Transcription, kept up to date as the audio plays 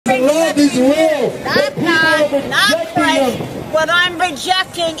is real. Not God, not Christ. What I'm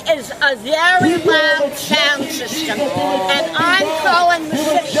rejecting is a very loud sound system. And I'm calling the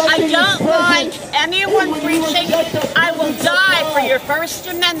city. I don't mind anyone preaching. I will die for your First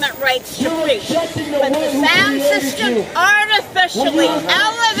Amendment rights to preach. But the sound system artificially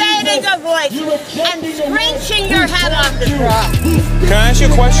elevating a voice and screeching your head off the drum. Can I ask you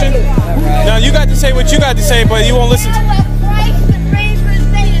a question? Now, you got to say what you got to say, but you won't listen to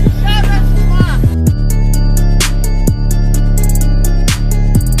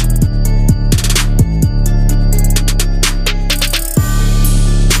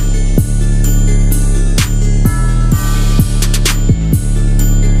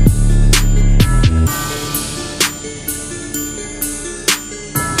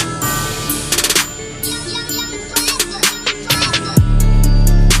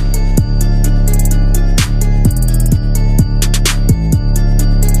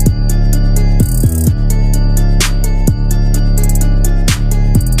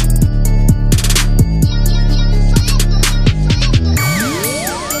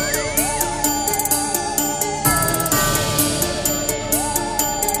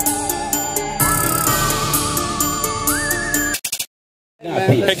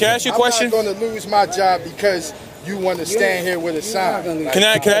Hey, can I ask you a question? I'm not going to lose my job because you want to stand here with a sign. Can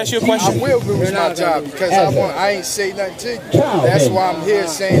I ask you a question? I will lose my job because I ain't say nothing to you. That's why I'm here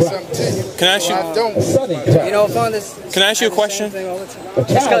saying something to you. Can I ask you? I don't. You know, on this. Can I ask you a question? Just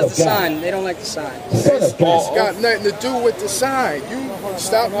because the sign, they don't like the sign. It's got nothing to do with the sign. You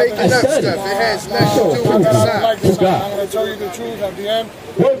stop making up stuff. It has nothing to do with the sign. I'm going to tell you the truth at the end.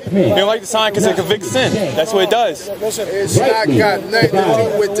 They don't like the sign because it convicts sin. That's what it does. It's not got nothing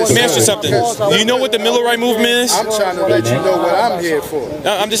to do with the sign. Let me ask you something. Do you know what the Millerite movement is? I'm trying to let you know what I'm here for.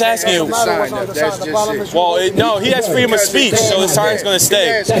 No, I'm just asking you. That's just it. Well, no, he has freedom of speech, so the sign's going to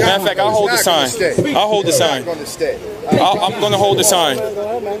stay. Matter of fact, I'll hold the sign. I'll hold the sign. I'm going to hold the sign.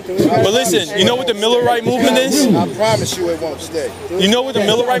 But listen, you know what the Millerite movement is? I promise you it won't stay. You know what the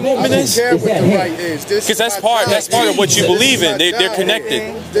Millerite movement is? I don't care what the right is. Because that's part of what you believe in. They're connected.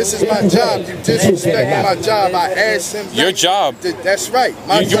 This is my job. You disrespecting my job. I asked him. Your job. That's right.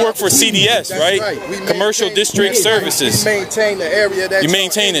 You work for CDS, right? Commercial District Services. We maintain the area that you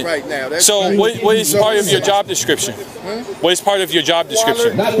maintain it right now. So what is part of your job description? What is part of your job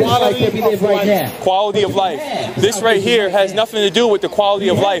description? Quality of life. This right here has nothing to do with the quality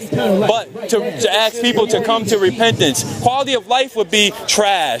of life, but to ask people to come to repentance. Quality of life would be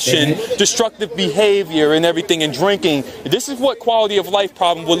trash and destructive behavior and everything and drinking. This is what quality of life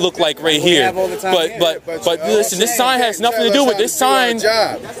problem would look like right here. But listen, this sign has nothing to do with this sign.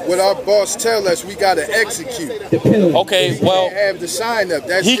 What our boss tell us, we got to execute. Okay, well, have the sign up.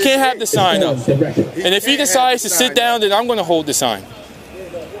 He can't have the sign up. And if he decides to sit down, then I'm going to hold the sign.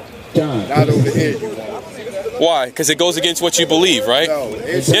 Not over here, you won't. Why? Because it goes against what you believe, right?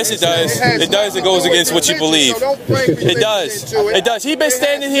 Yes, it does. It does. It goes against what you believe. It does. It does. He's been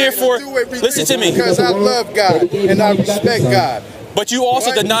standing here for. Listen to me. Because I love God and I respect God. But you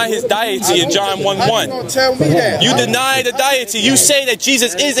also deny his deity in John 1:1. You deny the deity. You say that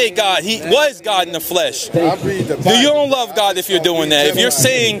Jesus is a God. He was God in the flesh. You don't love God if you're doing that. If you're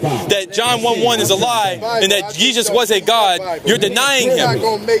saying that John 1:1 is a lie and that Jesus was a God, you're denying him. I'm not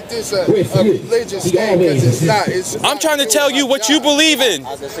going to make this a religious thing because it's not. I'm trying to tell you what you believe in.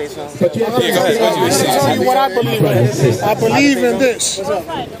 I'm going to tell you what I believe in. I believe in this.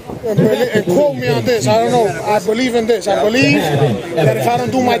 And quote me on this. I don't know. I believe in this. I believe that if I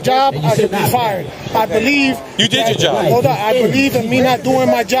don't do my job, I could be fired. I believe you did your job. Hold on. I believe that me not doing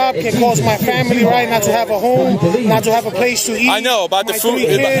my job can cause my family, right, not to have a home, not to have a place to eat. I know about the food.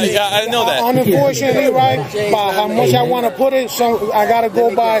 I know that. Unfortunately, right, by how much I want to put it, so I gotta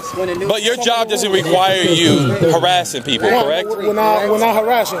go by. But your job doesn't require you harassing people, correct? We're not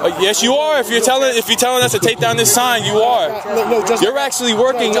harassing. Yes, you are. If you're telling us to take down this sign, you are. You're actually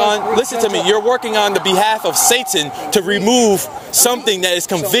working on. Listen to me. You're working on the behalf of Satan to remove something that is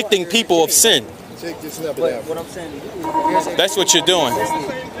convicting people of sin. That's what you're doing.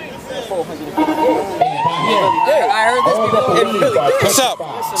 What's up?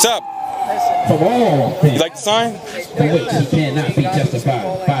 What's up? You like the sign?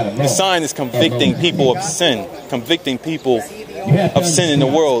 The sign is convicting people of sin. Convicting people of sin in the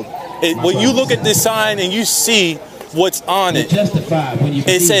world. When you look at this sign and you see what's on it,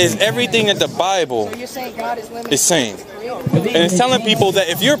 it says everything that the Bible is saying. And it's telling people that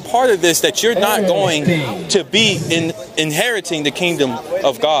if you're part of this, that you're not going to be inheriting the kingdom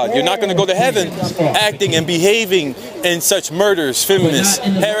of God. You're not going to go to heaven acting and behaving in such murderers, feminists,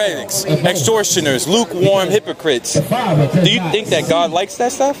 heretics, extortioners, lukewarm hypocrites. Do you think that God likes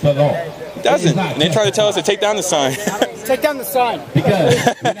that stuff? He doesn't. And they try to tell us to take down the sign. Take down the sign. Because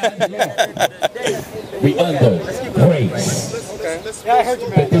we under grace. Yeah, I heard you,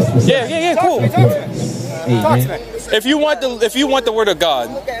 man. Yeah, cool. Talk to me. If you want the word of God,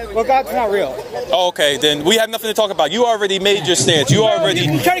 Well, God's not real. okay, then we have nothing to talk about. You already made your stance. You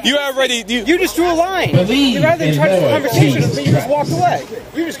just drew a line. Rather than try to have a conversation with me, you just walked away.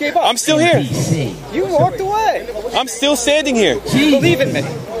 You just gave up. I'm still here. You walked away. I'm still standing here. Believe in me.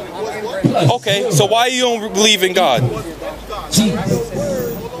 Okay, so why you don't believe in God?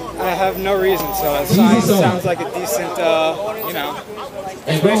 I have no reason. So science sounds like a decent,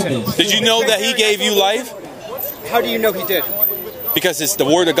 situation. Did you know that He gave you life? How do you know He did? Because it's the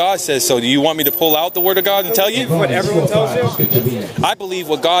Word of God says so. Do you want me to pull out the Word of God and tell you? What everyone tells you? I believe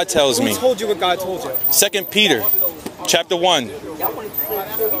what God tells me. Who told you what God told you? 2 Peter, chapter 1.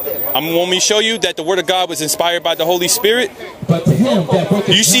 Want me to show you that the Word of God was inspired by the Holy Spirit?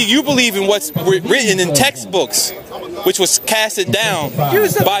 You see, you believe in what's written in textbooks, which was casted down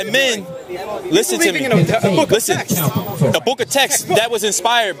by men. Listen to me. Listen, a book of text that was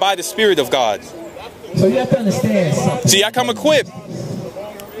inspired by the Spirit of God. So you have to understand something. See, I come equipped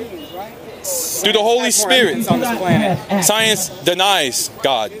through the Holy Spirit. On this planet. Science denies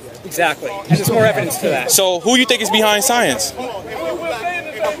God. Exactly. And there's more evidence to that. So who you think is behind science?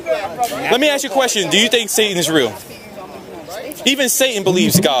 Let me ask you a question. Do you think Satan is real? Even Satan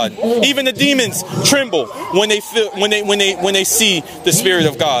believes God. Even the demons tremble when they see the Spirit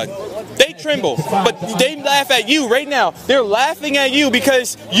of God. They tremble, but they laugh at you right now. They're laughing at you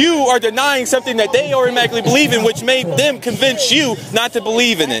because you are denying something that they automatically believe in, which made them convince you not to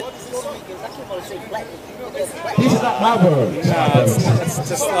believe in it. These are not my words. It's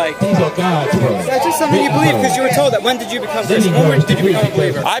just like, These are God's words. that's just something you believe because you were told that. When did you become Christian? When did you become a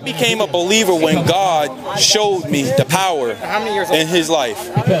believer? I became a believer when God showed me the power How many years old? in His life.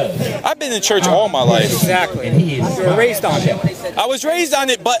 I've been in church all my life. Exactly. You were raised on it. I was raised on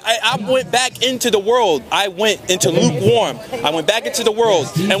it, but I went back into the world. I went into lukewarm. I went back into the world.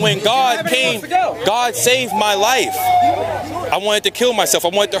 And when God came, God saved my life. I wanted to kill myself. I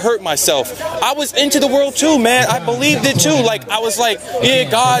wanted to hurt myself. I was into the world too, man. I believed it too. Like, I was like, yeah,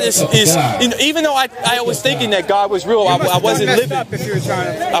 God is even though I was thinking that God was real, I wasn't living.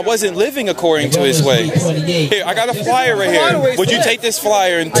 I wasn't living according to His way. Here, I got a flyer right here. Would you take this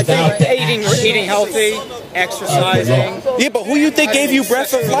flyer and Eating healthy, exercising. Yeah, but who you think gave you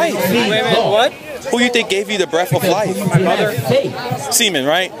breath of life? What? Who you think gave you the breath of life? My mother. Semen,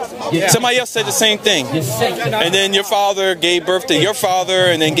 right? Somebody else said the same thing. And then your father gave birth to your father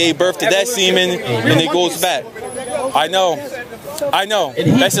and then gave birth to that semen and it goes back. I know.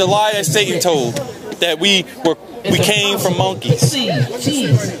 That's a lie that Satan told. That we came from monkeys. It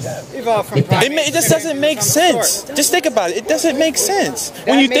just doesn't make sense. Just think about it. It doesn't make sense.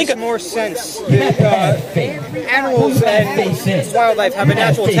 When you think more sense. Animals and wildlife have a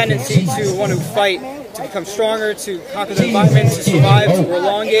natural tendency to want to fight, to become stronger, to conquer the environment, to survive, to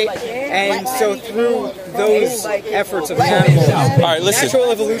elongate, and so through those efforts of animals,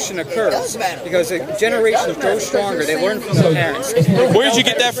 natural evolution occurs because the generations grow stronger. They learn from their parents. Where did you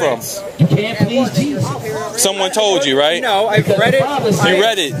get that from? Someone told you, right? No, I've read it. You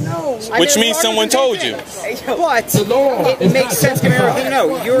read it, which means someone told you. But it makes sense to me.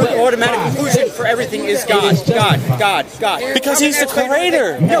 No, your automatic conclusion for everything is God. Because He's the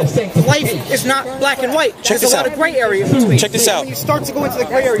creator. No, life is not black and white. There's a lot of gray area in between. Check this out. When you start to go into the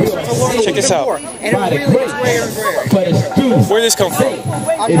gray area, you start to learn a little bit more. And it really gets grayer and grayer. Where did this come from?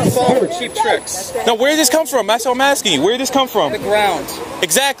 I'm not falling for cheap tricks. No, where did this come from? That's what I'm asking you. Where did this come from? The ground.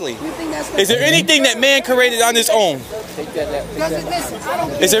 Exactly. Is there anything that man created on his own?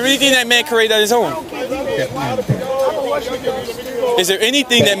 Is there anything that man created on his own? Is there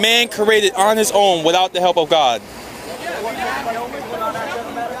anything that man created on his own without the help of God?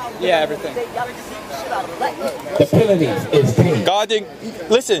 Yeah, everything. God didn't.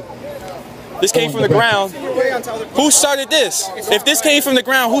 Listen. This came from the ground. Who started this? If this came from the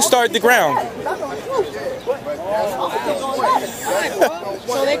ground, who started the ground?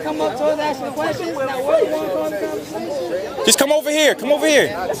 So they come up to us asking questions. Now, what do you want to call the conversation? Just come over here. Come over here.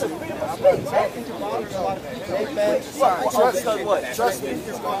 Trust me.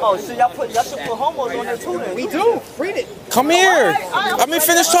 Oh, so y'all should put homos on there too then. We do. Read it. Come here. Let me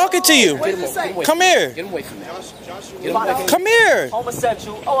finish talking to you. Come here. Get him away from me. Come here.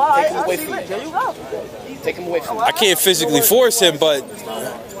 Homosexual. Oh, all right. I see it. There you go. Take him away from me. I can't physically force him, but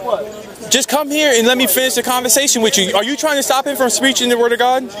just come here and let me finish the conversation with you. Are you trying to stop him from preaching the word of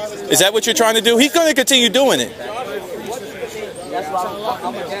God? Is that what you're trying to do? He's going to continue doing it. That's why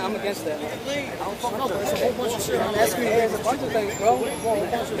I'm against that. I'm asking you guys a bunch of things, bro.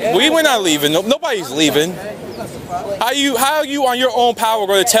 We're not leaving. Nobody's leaving. How are you on your own power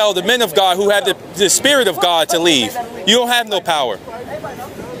going to tell the men of God who have the Spirit of God to leave? You don't have no power.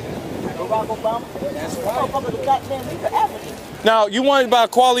 Now, you want about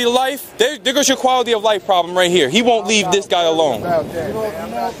quality of life? There goes your quality of life problem right here. He won't leave this guy alone.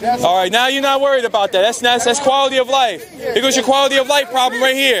 All right, now you're not worried about that. That's quality of life. Here goes your quality of life problem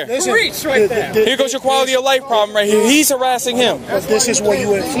right here. Here goes your quality of life problem right here. He's harassing him. But this is what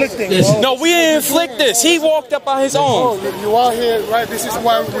you're inflicting, bro. No, we didn't inflict this. He walked up on his own. You are here, right? This is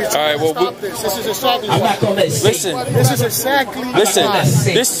why we're trying to stop this. This is exactly Listen. This is exactly Listen.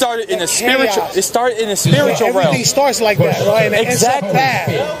 This started in a spiritual. It started in a spiritual realm. Everything starts like that, right? And Exactly.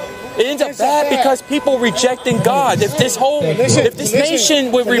 It ends up bad because people rejecting God. If this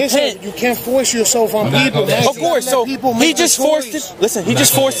nation would repent, you can't force yourself on people. Man. Of course. So he just forced it. Listen, he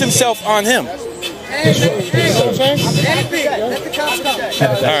just forced himself on him. All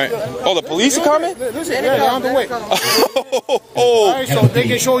right. Oh, the police are coming? Listen, they're on the way. All right, so they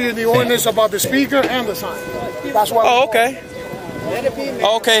can show you the ordinance about the speaker and the sign. That's why. Oh, okay.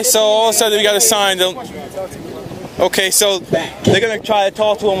 Okay, so all of a sudden we got a sign. Okay, so they're going to try to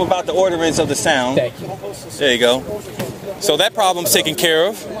talk to him about the ordinance of the sound. There you go. So that problem's taken care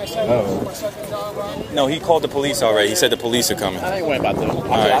of. No, he called the police already. He said the police are coming. I ain't worried about them. All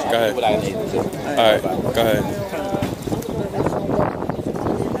right, go ahead. All right, go ahead.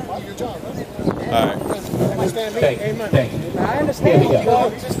 All right. Thank you. I understand.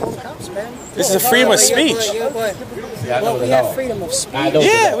 This is a freedom of speech. Well, we have freedom of speech.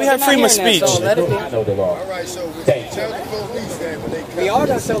 Yeah, we have freedom of speech. So let it be. I know the law. All right, so tell the police that when they come. We are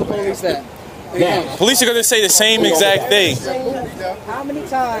going to tell the police that. Police are going to say the same exact thing. How many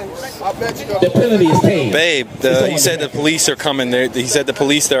times? I bet you The penalty is paid. Babe, he said the police are coming there. He said the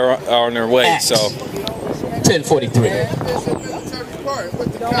police are on their way. So 10:43.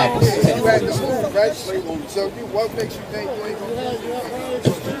 with the cops, you had to move, right? So what makes you think you ain't gonna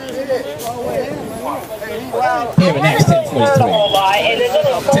Here in Acts 10:43.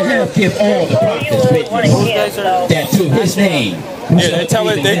 To him give all the prophets witness that to his name. yeah,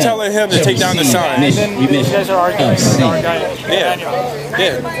 they're telling him to take down the sign.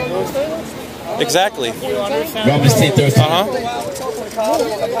 Yeah, exactly. Romans 10:13.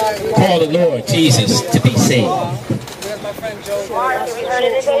 Call the Lord Jesus to be saved.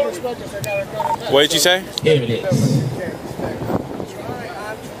 What did you say? Here it is.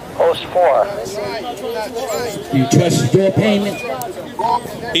 Post 4. You trust your payment?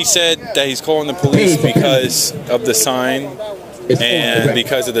 He said that he's calling the police because of the sign and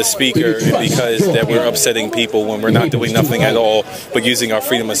because of the speaker and because that we're upsetting people when we're not doing nothing at all but using our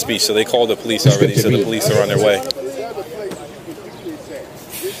freedom of speech. So they called the police already, so the police are on their way.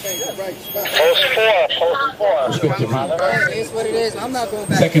 Post 4. It is what it is. I'm not going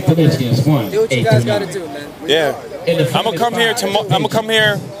back. 2 Corinthians 1. Do what you guys got to do, man. Yeah. I'm gonna come here tomorrow. I'm gonna come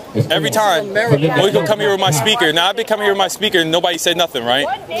here every time. We're gonna come here with my speaker. Now I've been coming here with my speaker and nobody said nothing, right?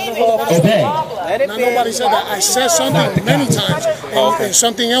 Obey. Now, nobody said that. I said something many times, and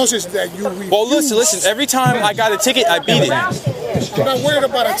something else is that you refuse. Well, listen. Every time I got a ticket, I beat it. I'm not worried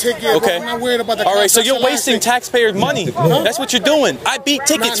about a ticket. Okay. I'm not worried about the. All right. So you're wasting taxpayers' money. That's what you're doing. I beat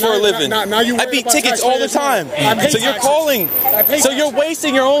tickets for a living. I beat tickets all the time. So you're calling. So you're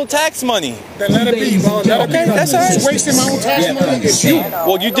wasting your own tax money. Then let it be, bro. Okay, that's all right. Wasting my own tax money is you.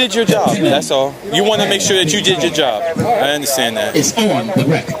 Well, you did your job. That's all. You want to make sure that you did your job. I understand that. It's on the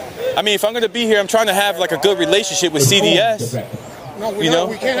record. I mean, if I'm going to be here, I'm trying to have like a good relationship with CDS. No,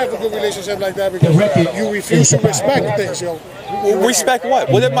 we can't have a good relationship like that because you refuse to respect things, yo. Respect what?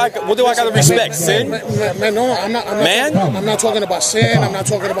 What do I got to respect? Sin? Man, no, I'm not. Man? I'm not talking about sin. I'm not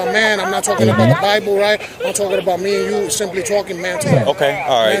talking about man. I'm not talking about the Bible, right? I'm talking about me and you simply talking man to man. Okay,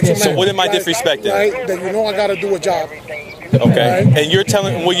 all right. So what am I disrespecting? Right, that you know I got to do a job. Okay, and you're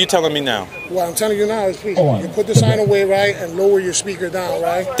telling, what are you telling me now? What I'm telling you now is, please, you put the sign away, right, and lower your speaker down,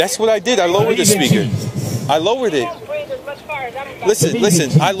 right? That's what I did. I lowered the speaker. I lowered it.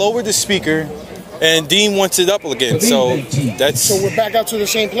 Listen. I lowered the speaker, and Dean wants it up again. So that's. So we're back out to the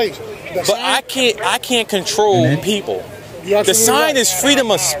same place. But I can't control people. The sign is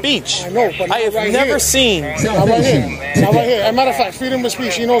freedom of speech. I know, but I have never seen. Not right here. Not right here. As a matter of fact, freedom of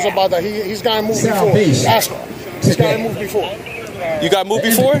speech. He knows about that. He's gotten moved before. Ask him. He's gotten moved before. You got moved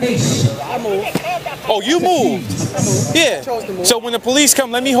before? I moved. Oh, you moved? Yeah. So when the police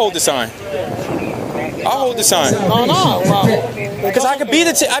come, let me hold the sign. I'll hold the sign. No. Because I could beat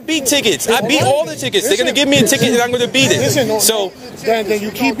I beat tickets. I beat all the tickets. They're gonna give me a ticket and I'm gonna beat it. So then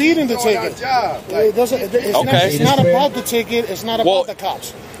you keep beating the ticket. It's not about the ticket. It's not about the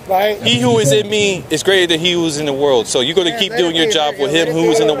cops. Right? He who is in me is greater than he who is in the world. So you're going to keep doing your job with him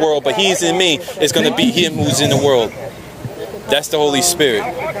who is in the world, but he's in me is going to beat him who's in the world. That's the Holy Spirit.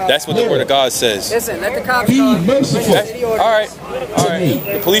 That's what the Word of God says. Listen, let the cops come. All right.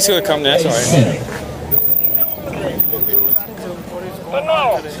 The police are going to come. That's all right. But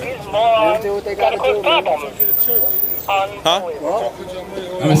no, these morons gotta quit stopping. Huh? I'm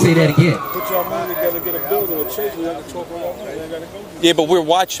going to say that again. Put your money together, get a building, a church, we have to talk about that. Yeah, but we're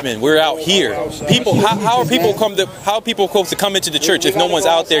watchmen. We're out here. People, how are people supposed to come into the church if no one's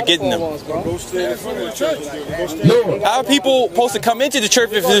out there getting them? How are people supposed to come into the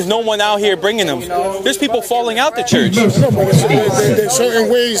church if there's no one out here bringing them? There's people falling out the church. There's certain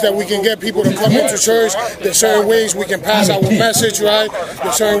ways that we can get people to come into church. There's certain ways we can pass our message, right?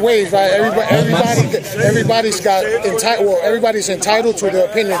 There's certain ways, right? Everybody's entitled to their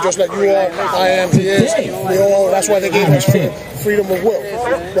opinion, just like you are, I am, he is. We all. That's why they gave us freedom of will,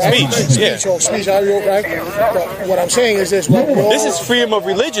 right? Speech, right? But what I'm saying is this: this is freedom of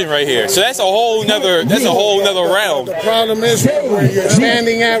religion right here. So that's a whole nother realm. The problem is where you're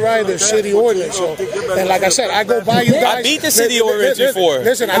standing at, right? The city ordinance. So, and like I said, I go by you guys. I beat the city ordinance before.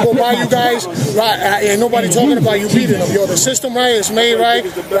 Listen, I go by you guys, right? Ain't nobody talking about you beating them. Yo, the system, right, is made right,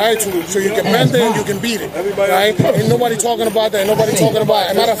 so you can mend it and you can beat it, right? Ain't nobody talking about that. Ain't nobody talking about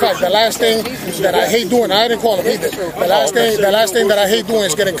it. As a matter of fact, the last thing that I hate doing, I didn't call them either. The last thing that I hate doing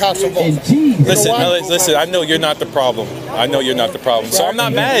is getting cops involved. Listen, I know you're not the problem. I know you're not the problem. So I'm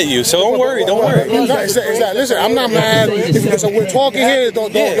not mad at you. So don't worry. Listen, I'm not mad. So we're talking here.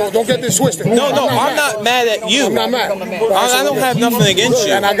 Don't get this twisted. No, I'm not mad at you. I'm not mad. I don't have nothing against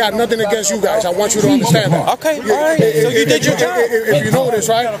you. And I got nothing against you guys. I want you to understand that. Okay, all right. So you did your job. If you notice,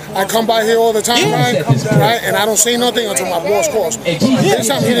 right, I come by here all the time, right, and I don't say nothing until my boss calls me. This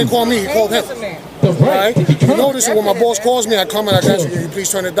time he didn't call me, he called him. Right? You notice when my boss calls me, I come and I ask you, please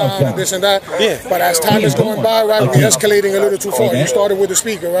turn it down, and this and that. Yeah. But as time is going by, right, we're escalating a little too far. You started with the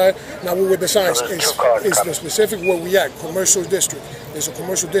speaker, right? Now we're with the signs. It's the specific where we at, commercial district. It's a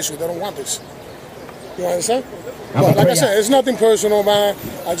commercial district. They don't want this. You understand? But like I said, it's nothing personal, man.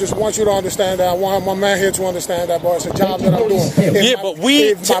 I just want you to understand that. I want my man here to understand that, but it's a job that I'm doing. But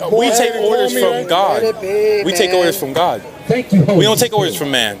we take orders from God. We take orders from God. Thank you. We don't take orders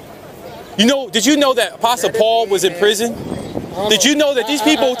from man. Did you know that Apostle Paul was in prison? Did you know that these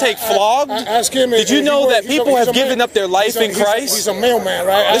people take flogged? Ask him. Did you know that people have given up their life in Christ? He's a mailman,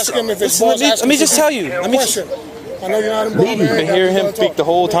 right? Ask him if his boss. Let me just tell you. I know you're not involved. You can hear him speak the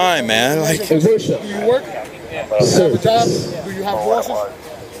whole time, man. Like, do you work? Do you have a job? Do you have bosses?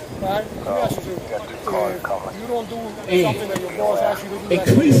 Right? You don't do something that your boss asks you to do.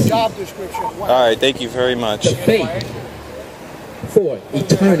 That's your job description. all right, thank you very much. The faith for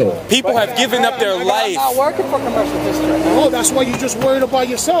eternal. People have given up their life. I'm not working for commercial district. No, that's why you're just worried about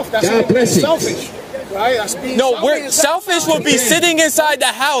yourself. That's selfish. Right? That's being Selfish would be sitting inside the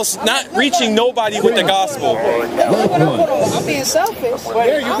house, not reaching nobody with the gospel. I'm being selfish.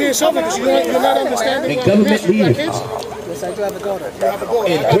 Yeah, you're being selfish because you're not understanding. And government leaders. Yes, I do have a daughter. You have a daughter.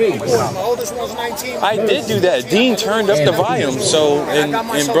 And grace. My oldest one's 19. I did do that. Dean turned up the volume, so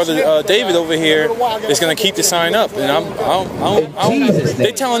and brother David over here is going to keep the sign up, and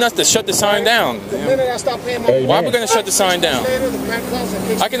they're telling us to shut the sign down. Why are we going to shut the sign down?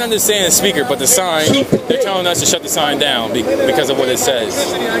 I can understand the speaker, but the sign, they're telling us to shut the sign down because of what it says.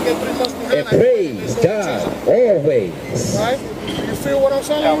 And praise God always. Right? You feel what I'm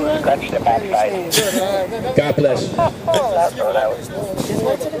saying? Right? God bless you.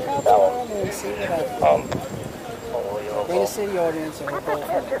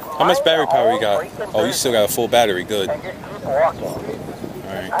 How much battery power you got? Oh, you still got a full battery. Good. All right.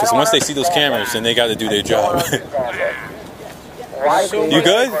 Because once they see those cameras, then they got to do their job. You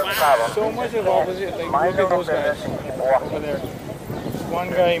good? So much of opposite. Like, look at those guys over there. One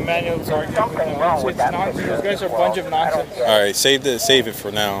guy, Emmanuel's arguing with them. It's nonsense. Those guys are a bunch of nonsense. All right, save it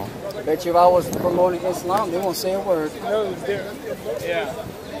for now. I bet you if I was promoting Islam, they won't say a word. No,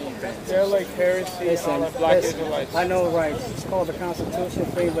 they're like heresy and all that black Israelites. I know, right? It's called the Constitution,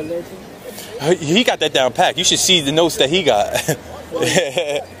 free religion. He got that down pat. You should see the notes that he got.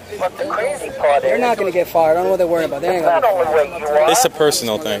 But the crazy part They're not going to get fired. I don't know what they're worried about. They ain't gonna. It's a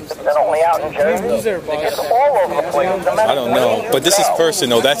personal thing. They're only out in Jersey. It's all over the place. I don't know, but this is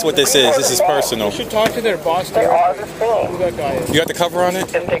personal. That's what this is. This is personal. You should talk to their boss. Who that guy is. You got the cover on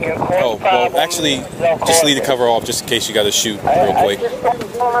it? Oh, well, actually, just leave the cover off just in case you got to shoot real quick. I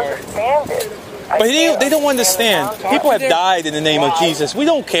just don't understand it. But they don't understand. People have died in the name of Jesus. We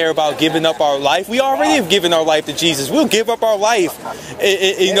don't care about giving up our life. We already have given our life to Jesus. We'll give up our life.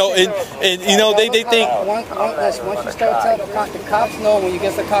 You know, and you know, they think. Once you start telling the cops know when you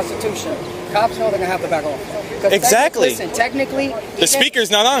get the Constitution, cops know they're gonna have to back off. Exactly. Listen, technically, the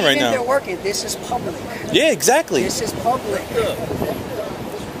speaker's not on right now. They're working. This is public. Yeah, exactly. This is public.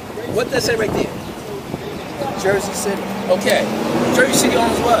 What does that say right there? Jersey City. Okay. Jersey City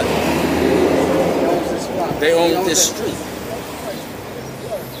owns what? They own this street.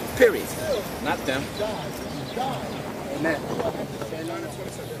 Period. Not them. Amen.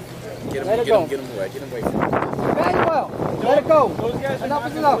 Get Let it them go. away. Get them away from them. Emmanuel, let it go. Enough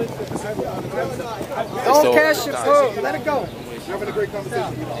is enough. Don't cash your food. Let it go. We're having a great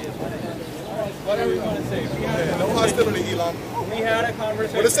conversation. Whatever you want to say. No hostility, Elon. We had a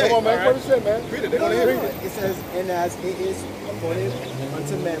conversation. What it say? Come on, man. What it say, man? Read it. They want to hear it. It says, and as it is appointed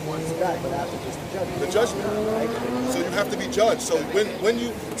unto men once to die, but after this the judgment. The judgment. So you have to be judged. So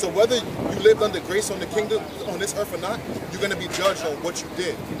so whether you lived under grace on the kingdom on this earth or not, you're going to be judged on what you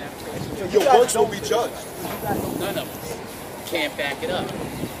did. Your works will be judged. None of us can't back it up.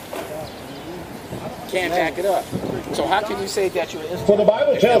 Can't back it up. So how can you say that you're Israel? For the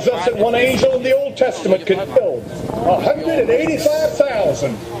Bible tells us that one angel in the Old Testament could kill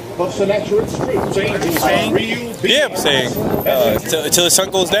 185,000. What's the natural truth? Yeah, I'm saying. Till the sun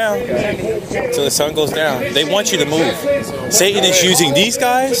goes down. Till the sun goes down. They want you to move. Satan is using these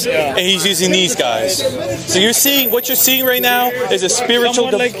guys, and he's using these guys. So you're seeing, what you're seeing right now is a spiritual...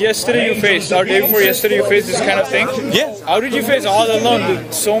 Someone like yesterday you faced, or day before yesterday you faced this kind of thing? Yeah. How did you face all alone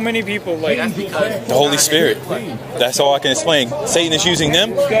with so many people? Like the Holy Spirit. That's all I can explain. Satan is using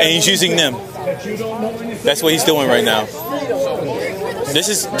them, and he's using them. That's what he's doing right now.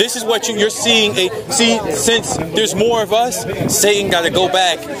 This is what you're seeing. See, since there's more of us, Satan got to go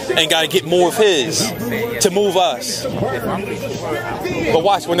back and got to get more of his to move us. But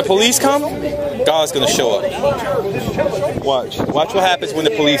watch, when the police come, God's going to show up. Watch what happens when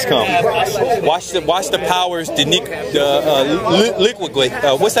the police come. Watch the powers liquidate.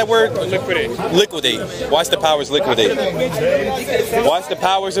 What's that word? Liquidate. Watch the powers liquidate. Watch the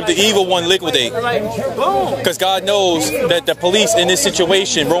powers of the evil one liquidate. Because God knows that the police in this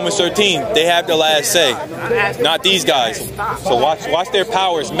situation, Romans 13, they have the last say. Not these guys. So watch their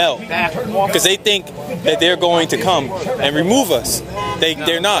powers melt. Because they think that they're going to come and remove us.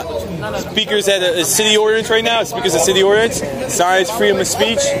 They're not. Speakers at a city ordinance right now, speakers at city ordinance, science, freedom of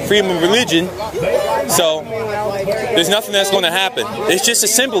speech, freedom of religion. So there's nothing that's going to happen. It's just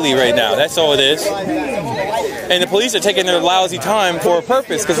assembly right now. That's all it is. And the police are taking their lousy time for a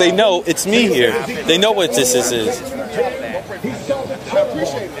purpose because they know it's me here. They know what this is.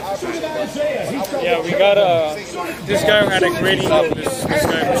 yeah, we got this guy had a great ego. This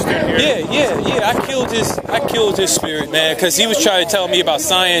guy who stood here. Yeah. I killed his spirit, man, because he was trying to tell me about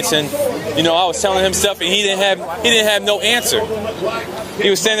science, and I was telling him stuff, and he didn't have no answer. He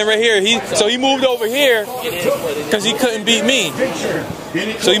was standing right here. So he moved over here because he couldn't beat me.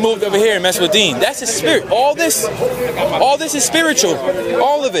 So he moved over here and messed with Dean. That's his spirit. All this is spiritual.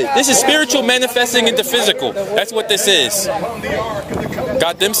 All of it. This is spiritual manifesting into physical. That's what this is.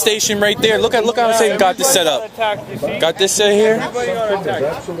 Got them stationed right there. Look how Satan got this set up. Got this set here.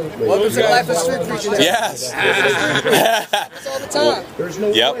 Welcome to the life of street preaching. Yes. That's all the time. There's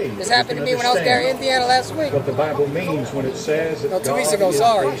no way. This happened to me when I was there in Indiana last week. What the Bible means when it says that 2 weeks ago,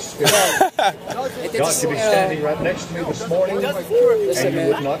 sorry. God could be standing right next to me this morning, and you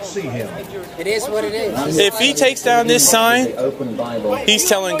would not see him. It is what it is. If he takes down this sign, he's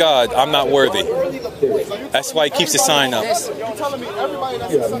telling God, I'm not worthy. That's why he keeps the sign up. You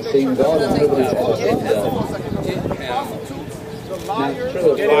haven't seen God and nobody's ever seen God.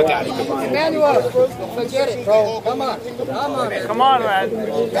 Emmanuel, forget it, bro. Come on, man.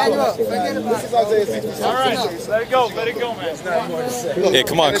 Emmanuel, forget about it. All right, let it go, man. Yeah,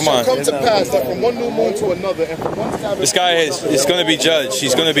 come on. Come to pass that from one new moon to another, and from one Sabbath. This guy is going to be judged.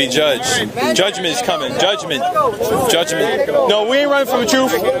 He's going to be judged. Judgment is coming. Judgment. No, we ain't running from the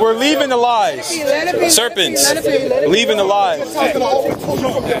truth. We're leaving the lies. Serpents. Leaving the lies.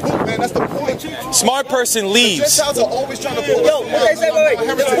 Smart person leaves.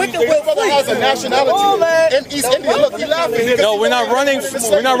 No, we're not running.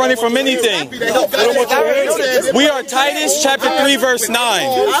 We're not running from anything. We are Titus chapter 3 verse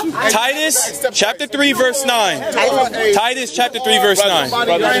 9. Titus chapter 3 verse 9. Titus chapter 3 verse 9.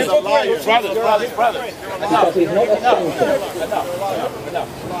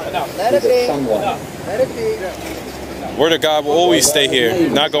 Let it be. Let it be. Word of God will always stay here,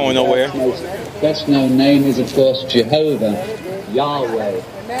 not going nowhere. Best known name is, of course, Jehovah. Yahweh,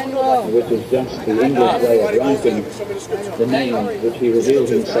 which is just the English way of writing the name which he revealed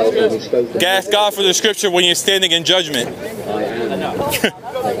himself when he spoke to Ask God for the scripture when you're standing in judgment. I am.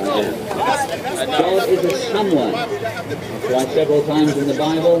 God is a someone. That's why several times in the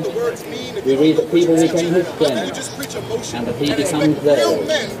Bible we read that people became his friends and that he becomes theirs.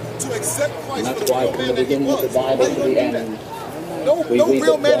 And that's why from the beginning of the Bible to the end, no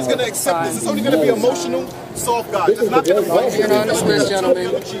real man is going to accept this. It's only going to be emotional, soft God. It's not going to fight. You're not honest,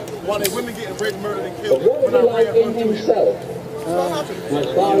 gentlemen. Women getting raped, murdered, and killed. but what is like in himself? As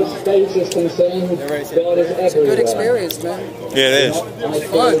far as space is concerned, God is everywhere. It's a good experience, man. Yeah, it is. It's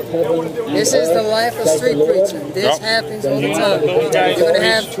fun. This is the life of street preaching. This happens all the time. You're going to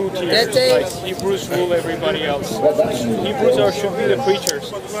have that day. Like Hebrews rule everybody else. Hebrews should be the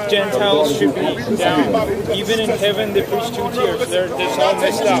preachers. Gentiles should be down. Even in heaven, they preach two tiers. That's all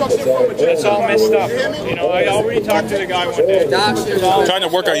messed up. That's all messed up. You know, I already talked to the guy one day. I'm trying to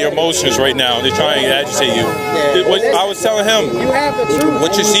work on your emotions right now. They're trying to agitate you. I was telling him,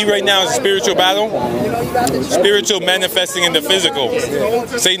 what you see right now is a spiritual battle. Spiritual manifesting in the physical.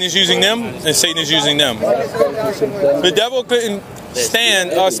 Satan is using them, and Satan is using them. The devil couldn't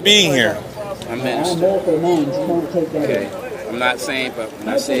stand us being here. Okay. I'm not saying, but when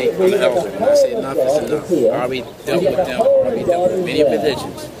I say I'm an elder, when I say enough is enough. I already dealt with them. I already dealt with many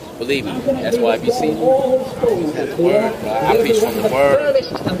religions. Believe me, that's why if you see me, I preach from the Word.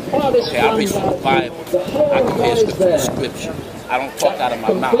 Okay, I preach from the Bible. I compare scripture to scripture. I don't talk out of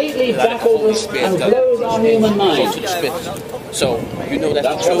my mouth. Let the Holy Spirit does it. Go to the scripture. So, you know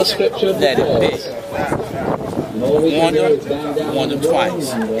that's the truth. Let it be. Warn them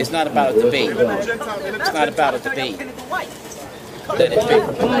twice. It's not about a debate. It's not about a debate. Let it be.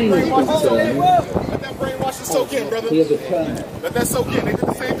 Let that brainwash soak in, brother. Let that soak in. They did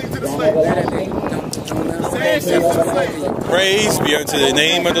the same thing to the slaves. Praise be unto the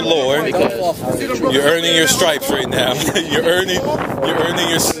name of the Lord. You're earning your stripes right now. You're earning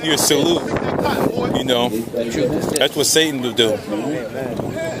your salute. You know, that's what Satan will do.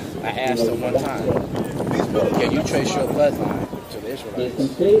 I asked him one time, can you trace your bloodline to the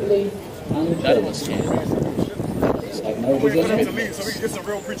Israelites? None of us can. So we can get some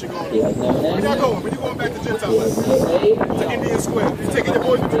real preaching going on. Where y'all going? When you going back to Gentiles? To Indian Square. You taking your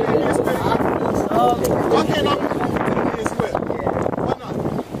boys to Indian Square? Why can't I go to Indian Square? Why not?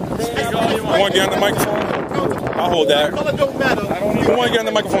 You want to get on the microphone? I'll hold that. Color don't matter. You want to get on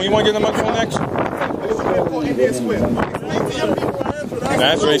the microphone? You want to get on the microphone next? Indian Square.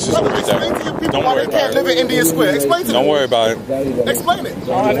 That's racism right there. Don't worry about it. Live in Indian Square. Explain to them. Don't worry about it. Explain it.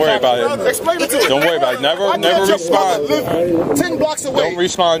 Don't worry about it. Explain it to them. Don't worry about it. Never respond. Live 10 blocks away. Don't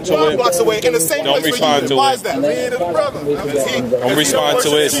respond to 5 it. blocks away in the same Don't place respond to Why it. is that? Don't respond to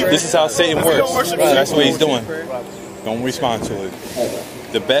it. This is how Satan works. That's what he's doing. Don't respond to it.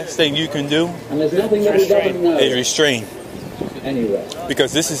 The best thing you can do is restrain.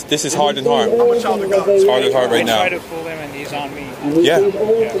 Because this is hard and hard. It's hard and hard right now. I try to pull him and he's on me. Yeah.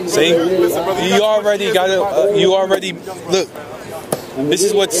 See, you already got it. You already look. This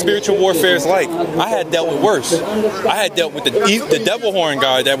is what spiritual warfare is like. I had dealt with worse. I had dealt with the devil horn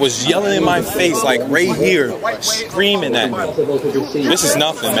guy that was yelling in my face like right here, screaming at me. This is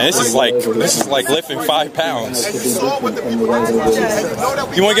nothing, man. This is like lifting 5 pounds. You want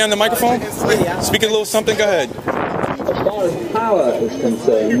to get on the microphone? Speak a little something. Go ahead. As far as power is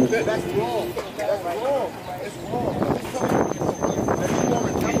concerned,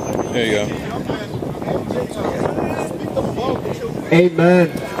 there you go. Amen.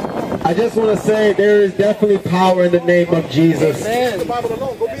 I just want to say there is definitely power in the name of Jesus.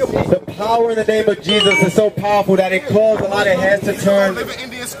 The power in the name of Jesus is so powerful that it caused a lot of heads to turn.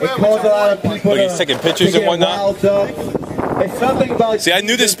 It caused a lot of people he's taking pictures and whatnot. It's something about. See, I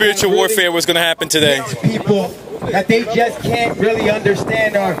knew this spiritual warfare was going to happen today. People that they just can't really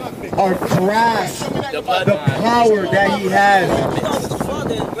understand or grasp the power that he has.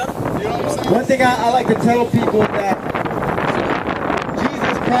 One thing I like to tell people that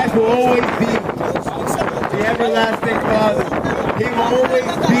Jesus Christ will always be the everlasting Father. He will always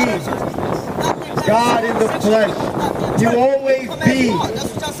be God in the flesh. He will always be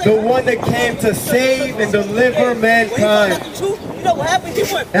the one that came to save and deliver mankind.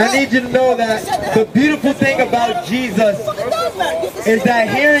 And I need you to know that the beautiful thing about Jesus is that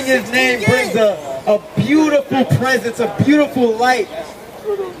hearing his name brings a beautiful presence, a beautiful light,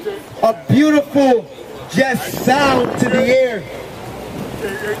 a beautiful just sound to the ear.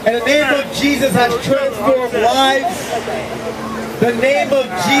 And the name of Jesus has transformed lives. The name of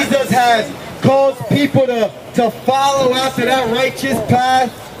Jesus has caused people to follow after that righteous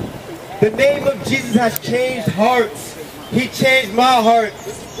path. The name of Jesus has changed hearts. He changed my heart.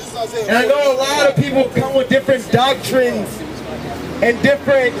 And I know a lot of people come with different doctrines and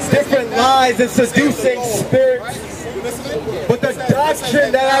different lies and seducing spirits. But the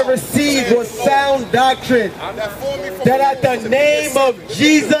doctrine that I received was sound doctrine. That at the name of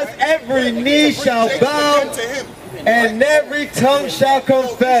Jesus, every knee shall bow and every tongue shall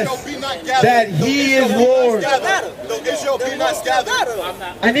confess that He is Lord.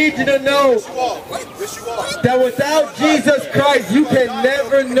 I need you to know that without Jesus Christ, you can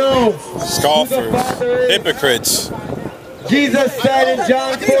never know. Scoffers, hypocrites. Jesus said in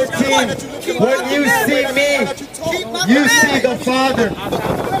John 14, when you see me, you see the Father.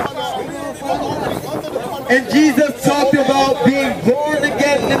 And Jesus talked about being born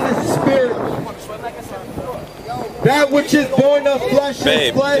again in the Spirit. That which is born of flesh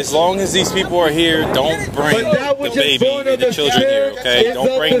is flesh. As long as these people are here, don't bring the baby and the children here, okay?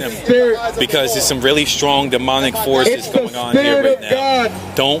 Don't bring them, because there's some really strong demonic forces going on here right now.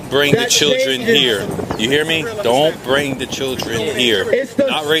 Don't bring the children here. You hear me? Don't bring the children here.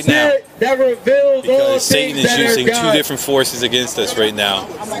 Not right now. Because Satan is using two different forces against us right now.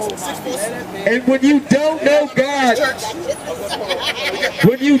 And when you don't know God,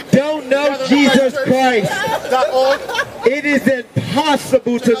 when you don't know Jesus Christ, it is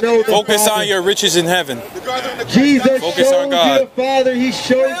impossible to know the Focus Father. on your riches in heaven. Jesus Focus showed on God. you the Father. He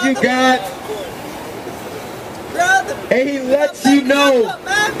showed you God. And He lets you know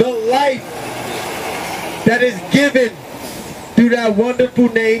the life that is given through that wonderful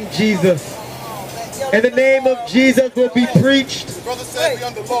name, Jesus. And the name of Jesus will be preached all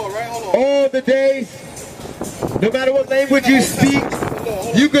the days. No matter what language you speak,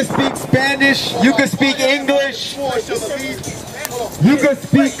 you can speak Spanish, you can speak English, you can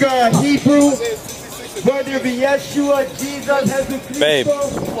speak Hebrew, whether it be Yeshua, Jesus, Jesus. Babe,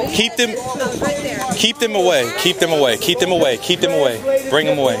 keep them away, keep them away, keep them away, keep them away. Bring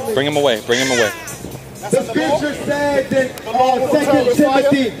them away, bring them away, bring them away. The scripture says in 2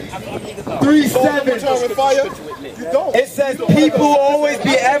 Timothy 3:7, it says people always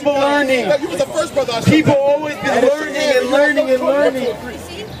be ever learning. People always be learning and learning and learning,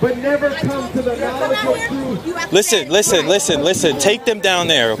 but never come to the knowledge of truth. Listen. Take them down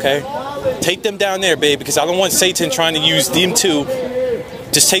there, okay? Take them down there, babe, because I don't want Satan trying to use them too.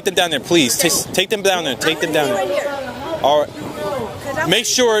 Just take them down there, please. Take them down there. Take them down there. All right. Make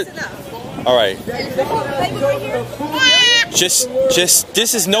sure. All right. Just,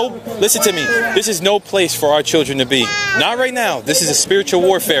 this is no, listen to me. This is no place for our children to be. Not right now. This is a spiritual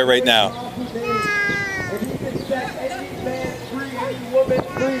warfare right now.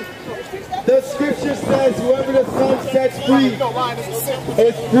 The scripture says, whoever the Son sets free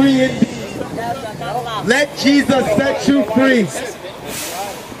is free indeed. Let Jesus set you free.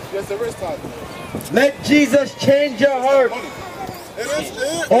 Let Jesus change your heart.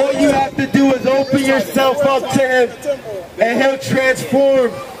 All you have to do is open yourself up to Him, and He'll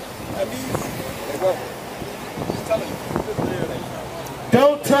transform.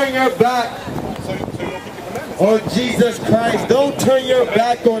 Don't turn your back on Jesus Christ. Don't turn your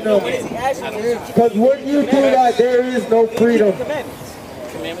back on Him. Because when you do that, there is no freedom.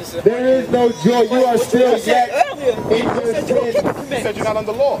 There is no joy. You are still yet in your sin. You said you're not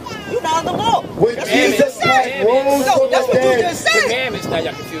under law. You're not under law. When Jesus Christ rose from the dead, Commandments, now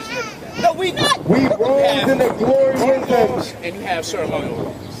y'all confusing it. no, we not. we rose in the glory with Him. And you have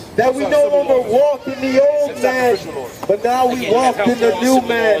ceremonial. That we no longer walk in the old man, but now we walk in the new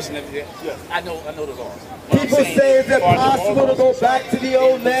man. I know the laws. People say, is it possible to go back to the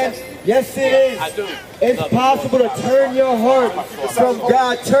old man? Yes, it is. It's possible to turn your heart from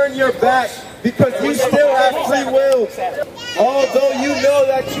God, turn your back, because you still have free will. Although you know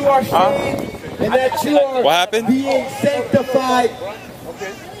that you are saved and that you are being sanctified,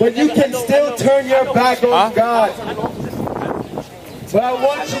 but you can still turn your back on God. But I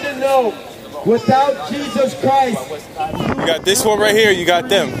want you to know, without Jesus Christ, You got this one right here, you got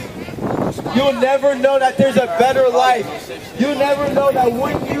them. you'll never know that there's a better life. You'll never know that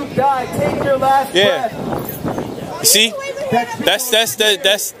when you die, take your last breath. You see?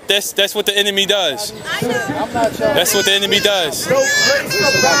 That's what the enemy does. That's what the enemy does.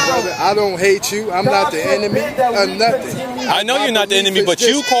 I don't hate you. I'm not the enemy of nothing. I know you're not the enemy, but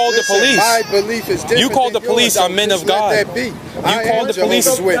you called the police. My belief is different. You called the police on men of God. Let that be. You called the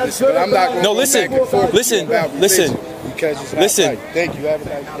police. Witness, but I'm not going no, listen. Thank you. Have a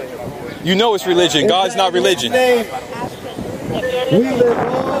nice day. You know it's religion. God's not religion. We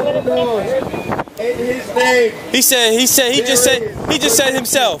live on in His name. He just said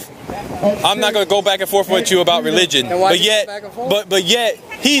himself. I'm not going to go back and forth with you about religion, but yet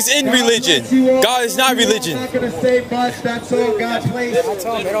he's in religion. God is not religion. I'm not going to say much. That's all God plays. I told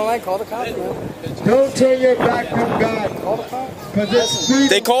them they don't like, call the cops, man. Don't turn your back from God. Call the cops.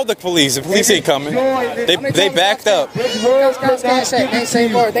 They called the police. The police ain't coming. They backed up. Cops can't say. They ain't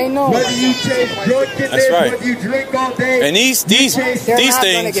say word. They know. Whether you chase drunkenness, That's right. whether you drink all day. And these things,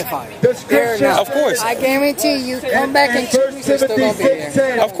 Get fired. They're not. Of course. I guarantee you, come back in 2 weeks, they're still going to be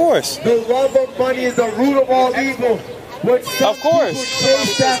there. Of course. The love of money is the root of all evil. What some people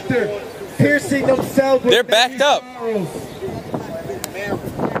chase after, piercing themselves with They're backed up. arrows.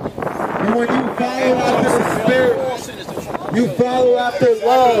 And when you follow after the Spirit, you follow after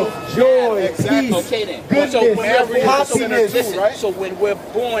love, joy, peace, goodness, happiness, So when we're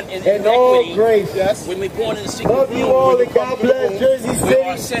born in and all iniquity, grace. when we're born in the secret Love you room, all, when and we come God to the bless room, Jersey we City.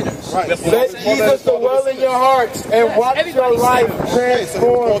 are sinners. Let Jesus dwell in your hearts and watch your life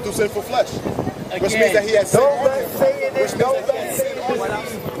transform. Going through sinful flesh, which means that he has sin. Don't let Satan in. Don't let Satan in.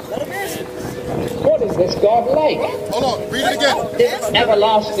 What is this God like? Hold on, read it again. This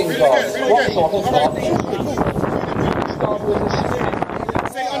everlasting Read it God. again, read it What again. sort of God?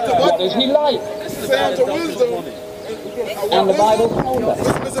 Say unto What is he like? Say unto wisdom. And the Bible told us.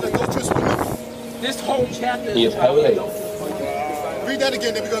 This whole chapter He is holy. Read that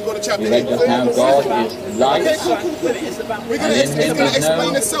again, then we're going to go to chapter We 8. read just now God is light. Okay, cool. It's going to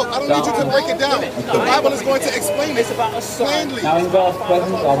explain itself. I don't need you to break it down. The Bible is going to explain it plainly. Now in God's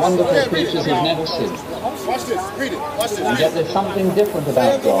presence are wonderful creatures he's never seen. Watch this. Read it. Watch this. And yet there's something different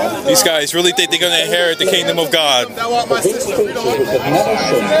about God. These guys really think they're going to inherit the kingdom of God. Thou art my sister. Read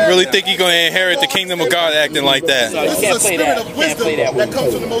on. Really think you're going to inherit the kingdom of God acting like that. This is a spirit of wisdom that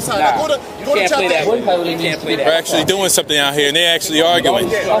comes from the Most High. Now go to chapter 8. We're actually doing something out here, and they're actually arguing.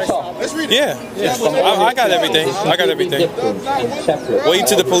 Let's read it. Yeah. I got everything. I got everything. Wait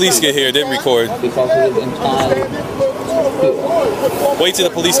till the police get here, then record. Wait till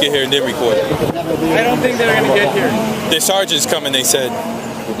the police get here and then record. I don't think they're going to get here. The sergeant's coming, they said.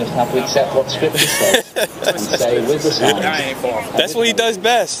 We just have to accept what Scripture says and say with the sign. I ain't falling for That's what he does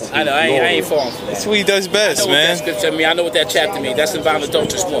best. I know, I ain't falling for that. That's what he does best, man. I know what that scripture means. I know what that chapter means. That's the violent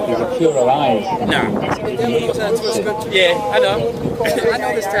adulterous woman. Purer eyes. Nah. Yeah, I know. I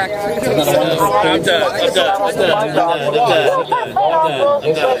know this track. I'm done. He's on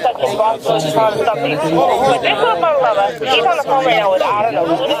the phone right now with I don't know.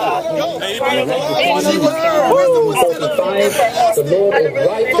 The Lord is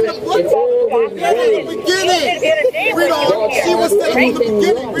righteous in all his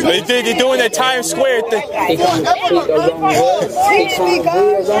ways. They're doing that Times Square thing.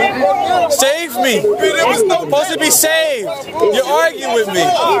 Save me. I'm supposed to be saved. You're arguing with me.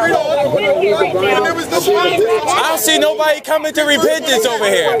 I don't see nobody coming to repentance over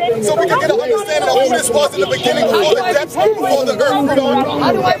here. So we can get an understanding of who this was in the beginning, before the depths, before the earth.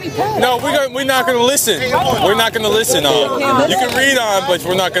 How do I repent? No, we're not going to listen. We're not going to listen on. You can read on, but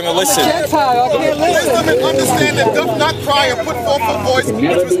we're not going to listen. Wisdom and understanding doth not cry and put forth a voice,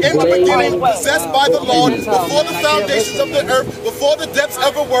 which was in the beginning, possessed by the Lord, before the foundations of the earth, before the depths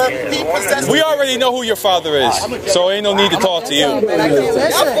ever were, he possessed. We already know who your father is, so ain't no need to talk to you.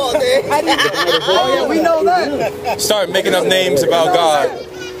 Oh, yeah, we know that. Start making up names about God.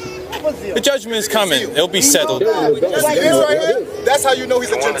 The judgment is coming. It'll be settled. See this right here? That's how you know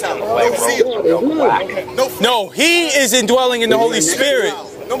he's a Gentile. No zeal. No, he is indwelling in the Holy Spirit.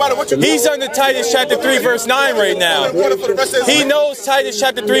 No matter what you do. He's under Titus chapter 3 verse 9 right now. He knows Titus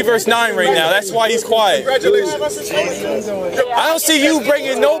chapter 3 verse 9 right now. That's why he's quiet. I don't see you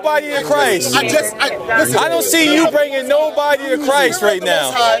bringing nobody to Christ. I don't see you bringing nobody to Christ right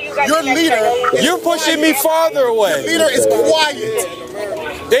now. Your leader, you're pushing me farther away. Your leader is quiet.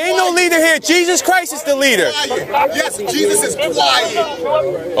 There ain't no leader here. Jesus Christ is the leader. Yes, Jesus is quiet.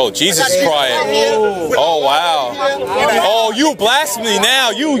 Oh, Jesus is quiet. Oh, wow. Oh, you blasphemy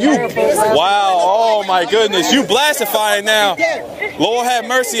now. You. Wow. Oh, my goodness. You blaspheming now. Lord have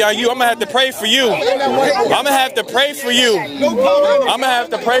mercy on you. I'm going to have to pray for you. I'm going to have to pray for you. I'm going to have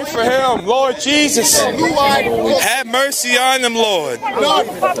to pray for him. Lord Jesus. Have mercy on him, Lord.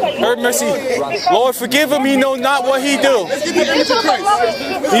 Have mercy. Lord, forgive him. He know not what he do.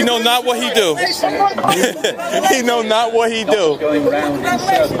 He know not what he do. He know not what he do.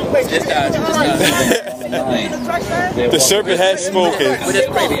 The serpent has spoken.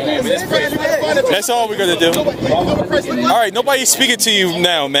 That's all we're gonna do. All right, nobody's speaking to you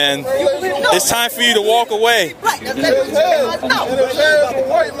now, man. It's time for you to walk away. His hair's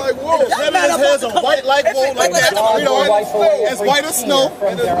white like wool. His hair's white like wool, like that. You know, as white as snow.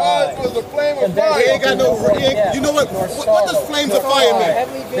 And his eyes was a flame of fire. He ain't got no. You know what? What does flames of fire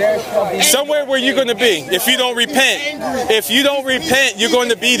mean? Somewhere where you're gonna be if you don't repent. If you don't repent, you're going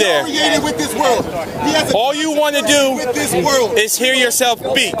to be there. With this world. All you want to do is hear yourself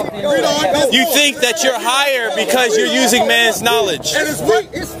speak. You think that you're higher because you're using man's knowledge.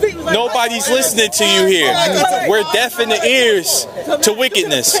 Nobody's listening to you here. We're deaf in the ears to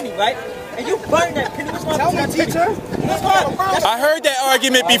wickedness. And you burn that penny. Tell me, teacher. I heard that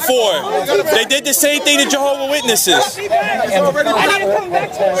argument before. They did the same thing to Jehovah's Witnesses.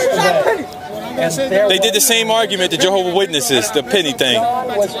 They did the same argument to Jehovah's Witnesses, the penny thing.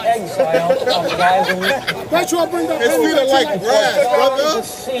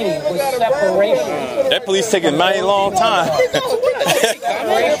 That police taking a mighty long time.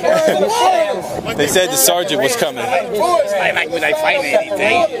 They said the sergeant was coming. Like when they fighting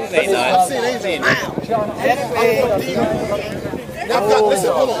anything, they not.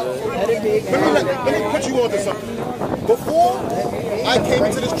 Listen, hold on. Let me put you on to something. Before I came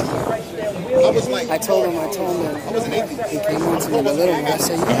into this truth, I was like, I told him, I was an atheist. He came into me a little bit. I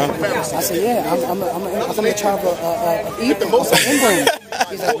said, yeah, I'm from the tribe of Ephraim.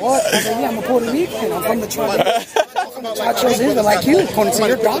 He's like, what? I said, yeah, I'm a Puerto Rican. I'm from the tribe of I chose Israel like you, according to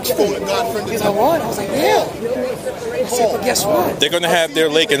your doctrine. He's like, what? I was like, yeah. I said, but guess what? They're going to have their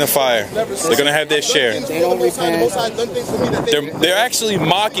lake in the fire. They're going to have their share. They don't repent. They're actually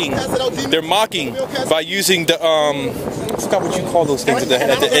mocking. They're mocking by using the I forgot what you call those things at the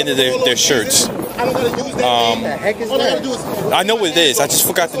end of their shirts. I know what it is. I just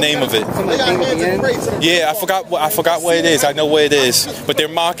forgot the name of it. Yeah, I forgot what it is. I know what it is. But they're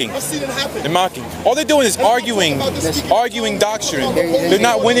mocking. They're mocking. All they're doing is arguing doctrine. They're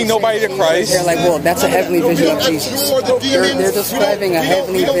not winning nobody to Christ. They're like, well, that's a heavenly vision of Jesus. They're describing a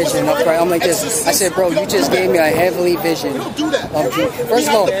heavenly vision of Christ. I'm like this. I said, bro, you just gave me a heavenly vision of Jesus. First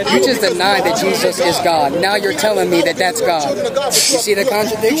of all, you just denied that Jesus is God. Now you're telling me that that's God. You see the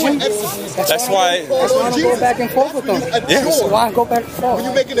contradiction? That's why I'm going to go back and forth with them. Yeah. That's why I go back and forth. When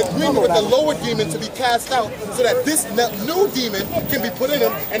you make an agreement with the lower demon to be cast out so that this new demon can be put in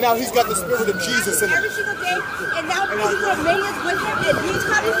him, and now he's got the spirit of Jesus in him. Every single day, and now people are minions with him, and he's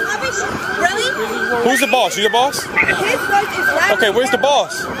coming rubbish? Really? Who's the boss? You the boss? His voice is loud. Okay, where's the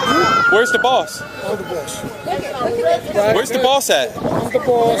boss? Where's the boss? I'm the boss. Where's the boss at? I'm the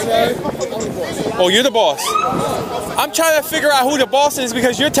boss, right? I'm the boss. Oh, you're the boss. I'm trying to figure out who the boss is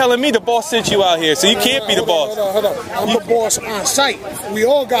because you're telling me the boss sent you out here, so you can't be the boss. Hold on. I'm the boss on site. We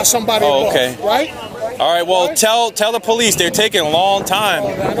all got somebody involved, right? All right, well, tell the police they're taking a long time.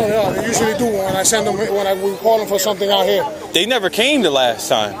 I know they usually do when I send them, we call them for something out here. They never came the last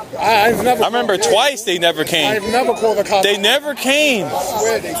time. I remember twice they never came. I've never called the cops. They never came.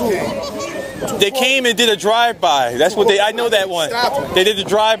 They came and did a drive-by. That's what I know that one. They did a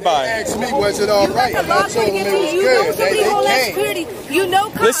drive-by. They asked me, was it all right? And I told them it was good. They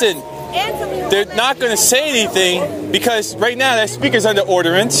came. Listen, they're not going to say anything because right now that speaker's under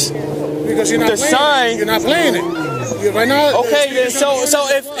ordinance. Because you're not playing it. You're not playing it. Right now, okay, then, so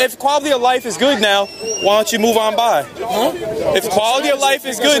if quality of life is good now, why don't you move on by? Huh? If quality of life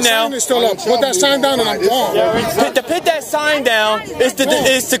is good now, the sign is still up. Put that sign down and I'm gone. To put that sign down is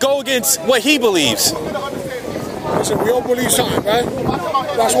to go against what he believes. Listen, we all believe something, right?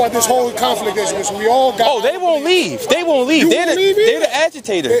 That's what this whole conflict is. Because we all got. Oh, they won't leave. They won't leave. They're the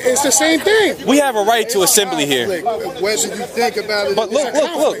agitator. It's the same thing. We have a right to assembly here. Whether you think about it, but look.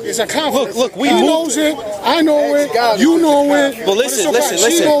 It's a conflict. Look. He knows it. I know it. You know it. Well, listen.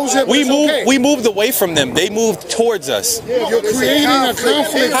 We moved away from them. They moved towards us. You're creating a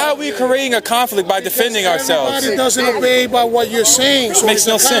conflict. How are we creating a conflict by defending ourselves? Everybody doesn't obey by what you're saying. So makes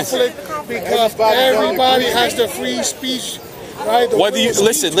no sense. Because everybody has the free speech, right? Whether you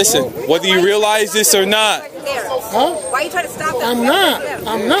listen, whether you realize this or not. Huh? Why are you trying to stop them?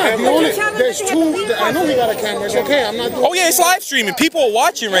 I'm not. There's two. I know he got a camera. It's okay. I'm not doing. Oh yeah, it's live streaming. People are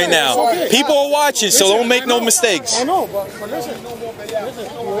watching right now. Okay. People are watching, so don't make no mistakes. I know, but listen.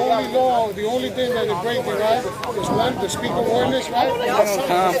 The only thing that is breaking, right, is one, the speaker wordless, right?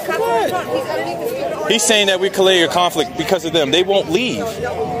 He's saying that we create a conflict because of them. They won't leave.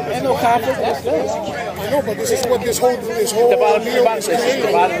 Ain't no conflict. That's good. I know, but this is what this whole deal is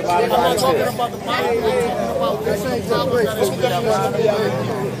creating. I'm not talking about the bottom.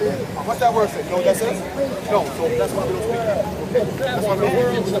 What's that word say? No, that's it? No, so that's why we don't speak. That's why we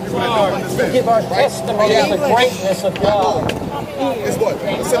don't speak. To give our testimony of the greatness of God. It's what?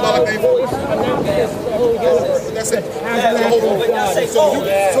 A symbolic name for it. That's it.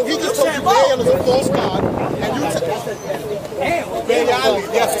 So he just told you Baal is a false god, and you Baal,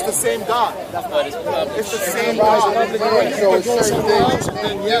 yes, it's the same God. It's the same God.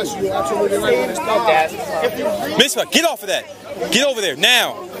 And yes, you're absolutely right. Mitzvah, get off of that. Get over there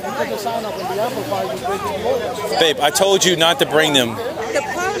now. Babe, I told you not to bring them. The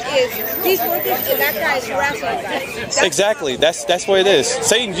problem is, these workers and that guy is harassing you guys. Exactly. That's what it is.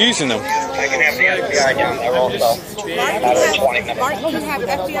 Satan's using them. I can have the FBI down there also. Mark can have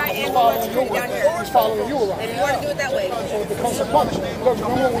FBI and Homeland Security down here. He's following you around. If you want to do it that way. So it becomes a punch. Look,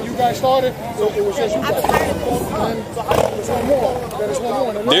 remember when you guys started, it was just you guys. And there's one more. There's one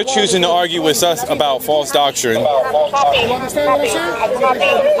more. They're choosing to argue with us about false doctrine. You understand what I'm saying?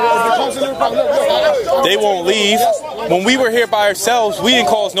 They won't leave. When we were here by ourselves, we didn't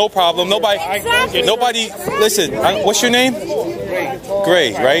cause no problem. Nobody, listen, what's your name?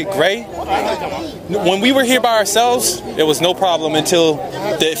 Gray, right? Gray? When we were here by ourselves, it was no problem until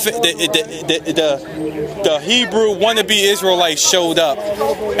the Hebrew wannabe Israelites showed up.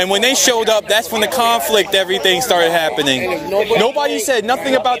 And when they showed up, that's when the conflict, everything started happening. Nobody said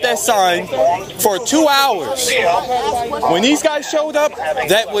nothing about that sign for 2 hours. When these guys showed up,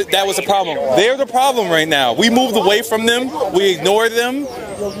 that was a problem. They're the problem right now. We moved away from them. We ignored them.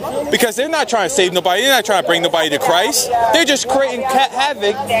 Because they're not trying to save nobody. They're not trying to bring nobody to Christ. They're just creating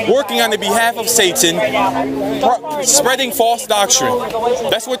havoc, working on the behalf of Satan, spreading false doctrine.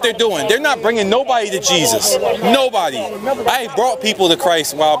 That's what they're doing. They're not bringing nobody to Jesus. Nobody. I brought people to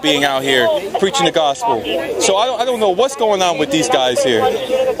Christ while being out here preaching the gospel. So I don't know what's going on with these guys here.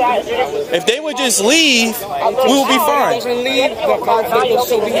 If they would just leave, we will be fine.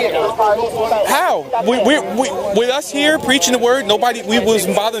 How? With us here preaching the word, we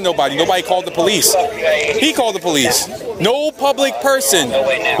wasn't bothering nobody. Nobody called the police. He called the police. No public person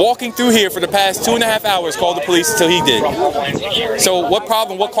walking through here for the past 2.5 hours called the police until he did. So what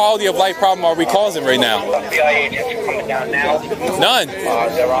problem, what quality of life problem are we causing right now? None.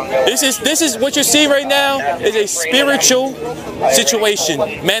 This is what you're seeing right now is a spiritual situation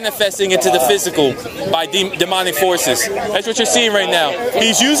manifesting into the physical by demonic forces. That's what you're seeing right now.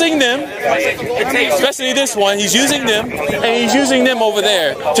 He's using them, especially this one, he's using them, and he's using them over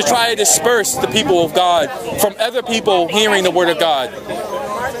there to try to disperse the people of God from other people hearing the word of God.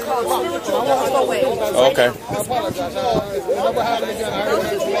 Okay.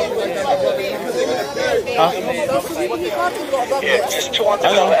 Huh? Yeah, just 200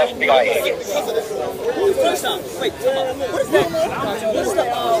 FBI agents. Wait, what is that? What is that?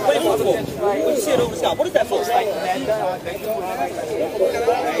 Wait for? When you see it over stop, what is that for?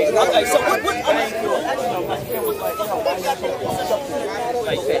 Okay, so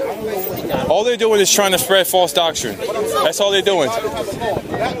all they're doing is trying to spread false doctrine. That's all they're doing.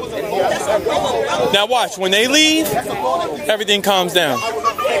 Now watch, when they leave, everything calms down.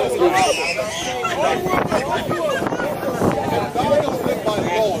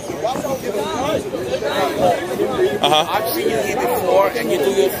 I've seen you here before, and you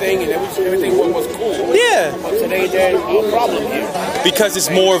do your thing, and everything was cool. Yeah. But today there's a problem here. Because it's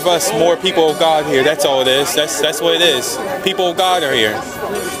more of us, more people of God here. That's all it is. That's what it is. People of God are here.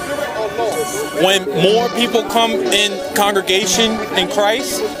 When more people come in congregation in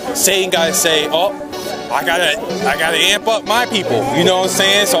Christ, Satan gotta say, "Oh, I gotta amp up my people." You know what I'm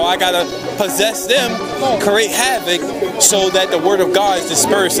saying? So I gotta possess them, create havoc, so that the word of God is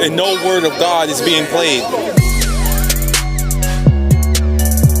dispersed and no word of God is being played.